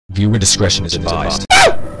Viewer discretion is advised.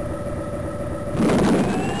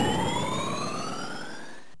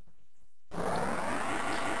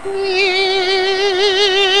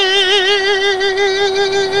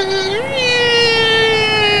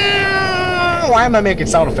 Why am I making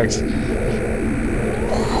sound effects?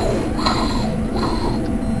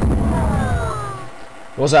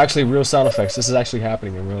 Those are actually real sound effects. This is actually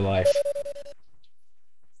happening in real life.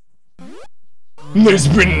 There's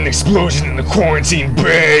been an explosion in the quarantine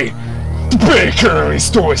bay. The bay currently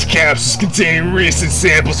stores capsules containing recent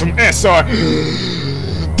samples from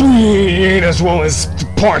SR-388 as well as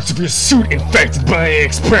parts of your suit infected by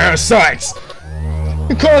X parasites.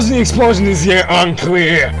 The cause of the explosion is yet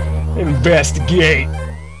unclear. Investigate.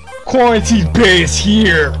 Quarantine bay is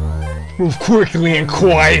here. Move quickly and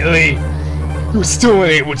quietly. You're still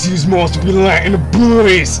unable to use most of your light in the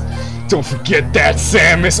blaze. Don't forget that,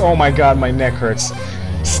 Samus. Oh my god, my neck hurts.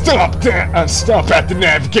 Stop at the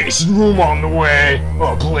navigation room on the way.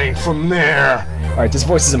 Uplink from there. Alright, this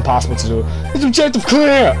voice is impossible to do. It's objective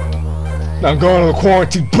clear. Now go to the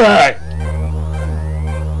quarantine bay.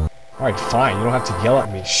 Alright, fine. You don't have to yell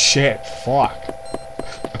at me. Shit. Fuck.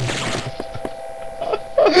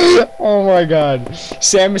 Oh my god.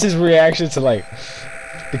 Samus's reaction to, like,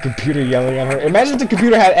 the computer yelling at her. Imagine if the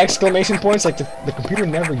computer had exclamation points. Like, the computer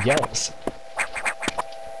never yells.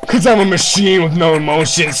 Cause I'm a machine with no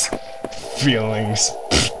emotions. Feelings.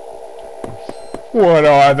 What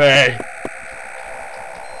are they?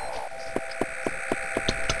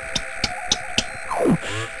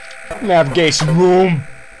 Navigation room.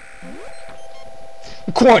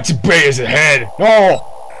 The quarantine bay is ahead. Oh!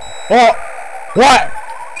 Oh! What?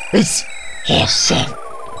 It's... Oh shit.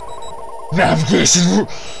 Navigation room.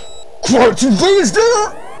 Quarantine bay is there?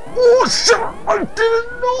 Oh shit! I didn't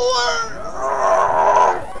know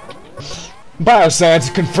it! Bioscience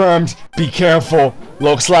confirmed. Be careful.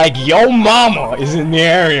 Looks like yo mama is in the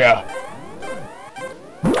area.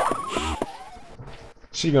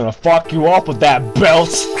 She gonna fuck you up with that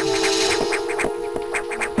belt.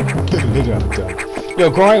 Yo,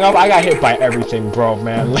 growing up, I got hit by everything, bro,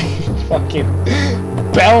 man. Like, fucking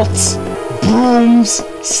belts, brooms,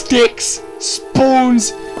 sticks,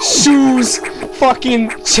 spoons, shoes,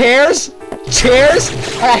 fucking chairs. I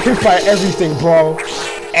got hit by everything, bro.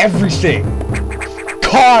 Everything.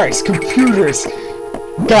 Cars, computers.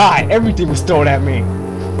 God, everything was thrown at me.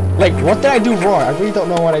 Like, what did I do wrong? I really don't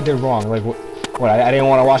know what I did wrong. Like, what I didn't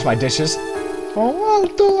want to wash my dishes? Oh, I'll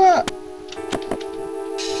do that.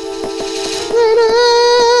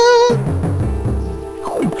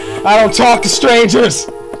 I don't talk to strangers.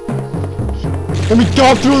 Let me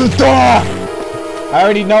go through the door. I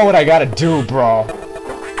already know what I gotta do, bro.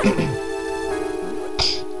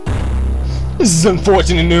 This is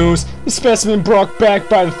unfortunate news. The specimen brought back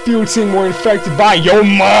by the field team were infected by yo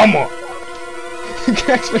mama.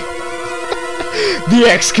 The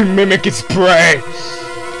X can mimic its prey.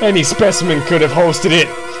 Any specimen could have hosted it.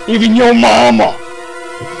 Even yo mama.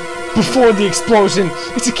 Before the explosion,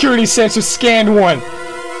 the security sensor scanned one.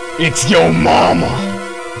 It's yo mama.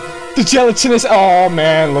 The gelatinous. Oh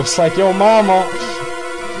man, looks like yo mama.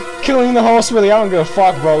 Killing the host, really, I don't give a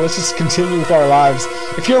fuck, bro. Let's just continue with our lives.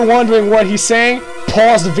 If you're wondering what he's saying,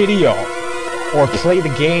 pause the video. Or play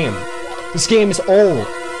the game. This game is old.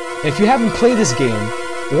 And if you haven't played this game,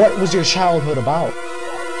 what was your childhood about?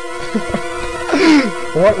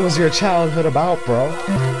 What was your childhood about, bro?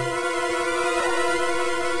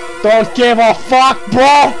 Don't give a fuck,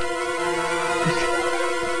 bro!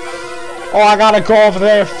 Oh, I gotta go over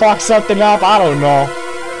there and fuck something up, I don't know.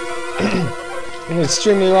 It's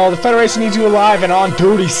extremely low. The Federation needs you alive and on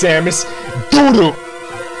duty, Samus. Doo-doo!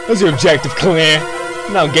 That's your objective clear.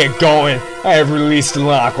 Now get going. I have released the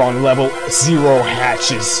lock on level 0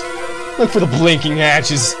 hatches. Look for the blinking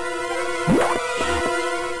hatches.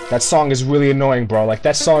 That song is really annoying, bro. Like,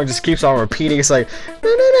 that song just keeps on repeating. It's like...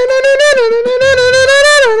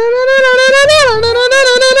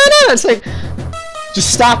 It's like...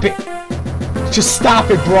 Just stop it. Just stop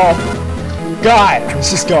it, bro. God, let's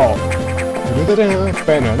just go. This video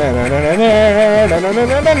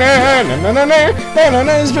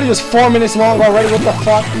is 4 minutes long already, what the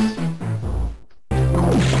fuck?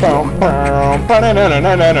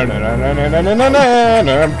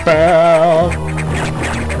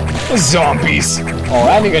 Zombies! Oh,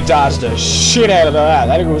 that nigga dodged the shit out of that.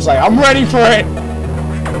 That nigga was like, I'm ready for it!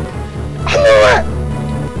 I knew it!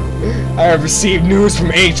 I have received news from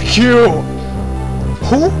HQ!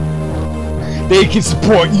 Who? They can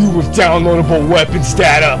support you with downloadable weapons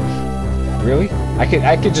data. Really? I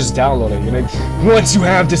could just download it, you know? Once you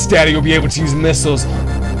have this data, you'll be able to use missiles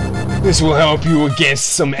This will help you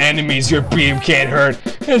against some enemies your beam can't hurt.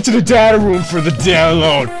 Enter the data room for the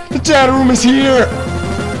download. The data room is here!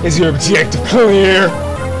 Is your objective clear?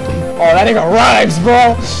 Oh, that even rhymes,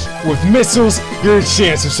 bro! With missiles, your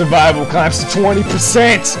chance of survival climbs to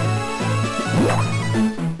 20%!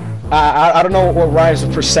 I don't know what rhymes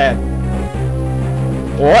with percent.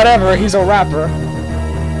 Whatever, he's a rapper.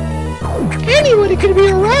 Anybody could be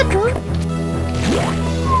a rapper!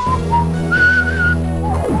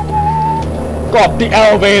 Go up the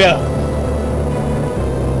elevator!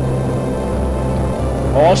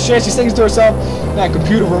 Oh shit, she's thinking to herself, that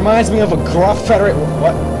computer reminds me of a gruff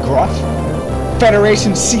what? Gruff?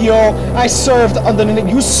 Federation CEO I served under the name.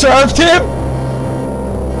 You served him?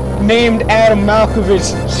 Named Adam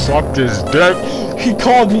Malkovich. Sucked his dick. He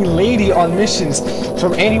called me lady on missions.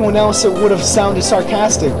 From anyone else it would have sounded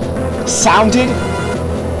sarcastic. Sounded?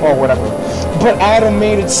 Or whatever. But Adam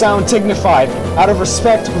made it sound dignified. Out of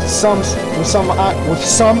respect with some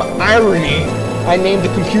irony, I named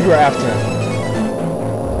the computer after him.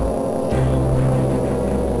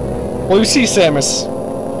 Well, you see, Samus,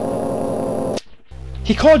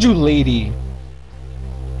 he called you lady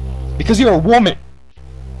because you're a woman.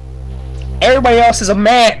 Everybody else is a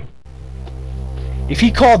man. If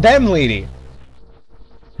he called them lady,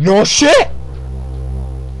 no shit.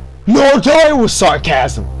 No doubt it was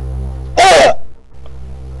sarcasm. Oh!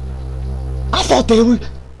 I thought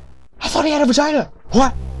he had a vagina.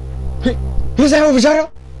 What? He doesn't have a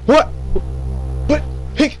vagina? What? But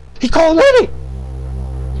he called lady.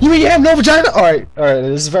 You mean you have no vagina? Alright,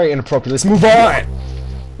 this is very inappropriate. Let's move on.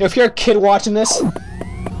 If you're a kid watching this,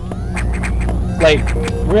 like,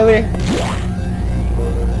 really?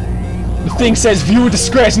 The thing says viewer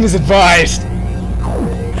discretion is advised.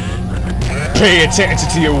 Pay attention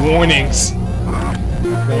to your warnings.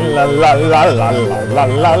 La la la la la la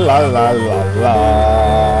la la la la.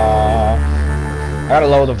 I gotta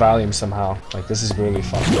lower the volume somehow. Like, this is really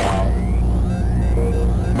fucking loud.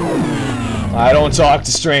 I don't talk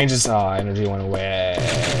to strangers. Oh, energy went away.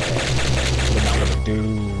 What am I gonna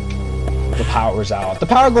do? The power's out. The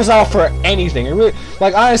power goes out for anything. It really,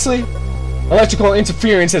 like, honestly, electrical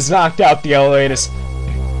interference has knocked out the elevators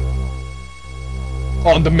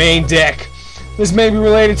on the main deck. This may be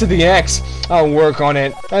related to the X. I'll work on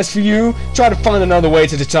it. As for you, try to find another way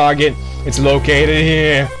to the target. It's located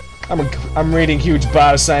here. I'm reading huge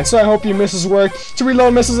bioscience, so I hope your missiles work. To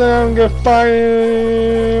reload missiles and get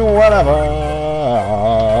fire, whatever.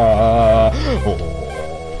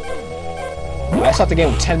 Oh. I start the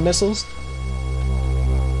game with 10 missiles.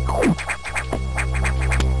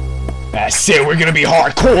 That's it. We're gonna be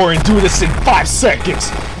hardcore and do this in 5 seconds.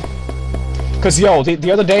 Cause yo,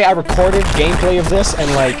 the other day I recorded gameplay of this and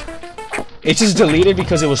like, it just deleted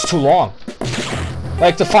because it was too long.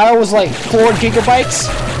 Like the file was like 4 gigabytes.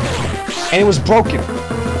 And it was broken.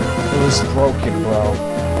 It was broken, bro.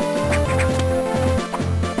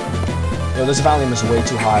 Yo, this volume is way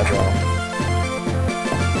too high, bro.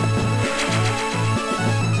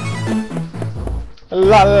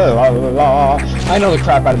 La la la la. I know the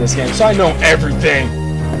crap out of this game, so I know everything.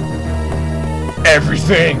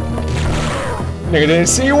 Everything. Nigga didn't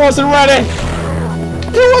see he wasn't ready.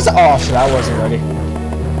 He wasn't. Oh shit, I wasn't ready.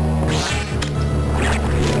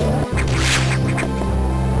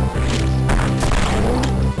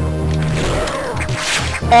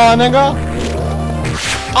 Oh nigga!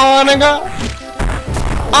 Oh nigga!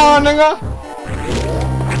 Oh nigga!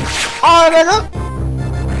 Oh nigga! Oh nigga!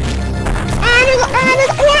 Oh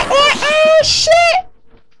nigga! What? Oh shit!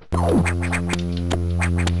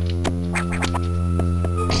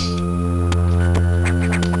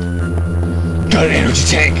 Got an energy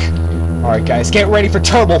tank! Alright guys, get ready for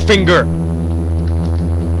Turbo Finger!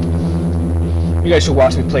 You guys should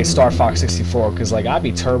watch me play Star Fox 64, cause like I'd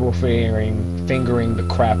be turbo fingering the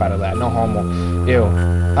crap out of that. No homo. Ew.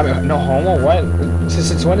 I mean, no homo? What?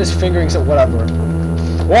 Since when is fingering so whatever?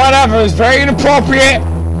 Whatever is very inappropriate!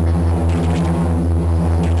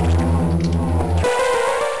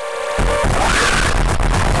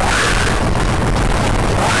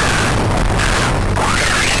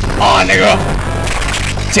 Aw, nigga!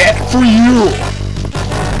 Death for you!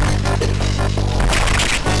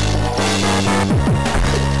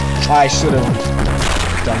 I should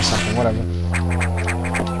have done something, whatever.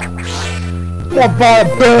 What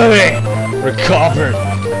ability? Recovered.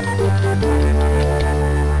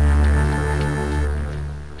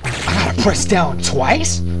 I gotta press down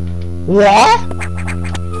twice? What?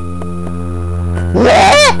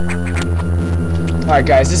 What? Alright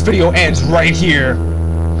guys, this video ends right here.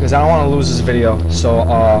 Because I don't want to lose this video. So,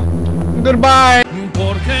 goodbye!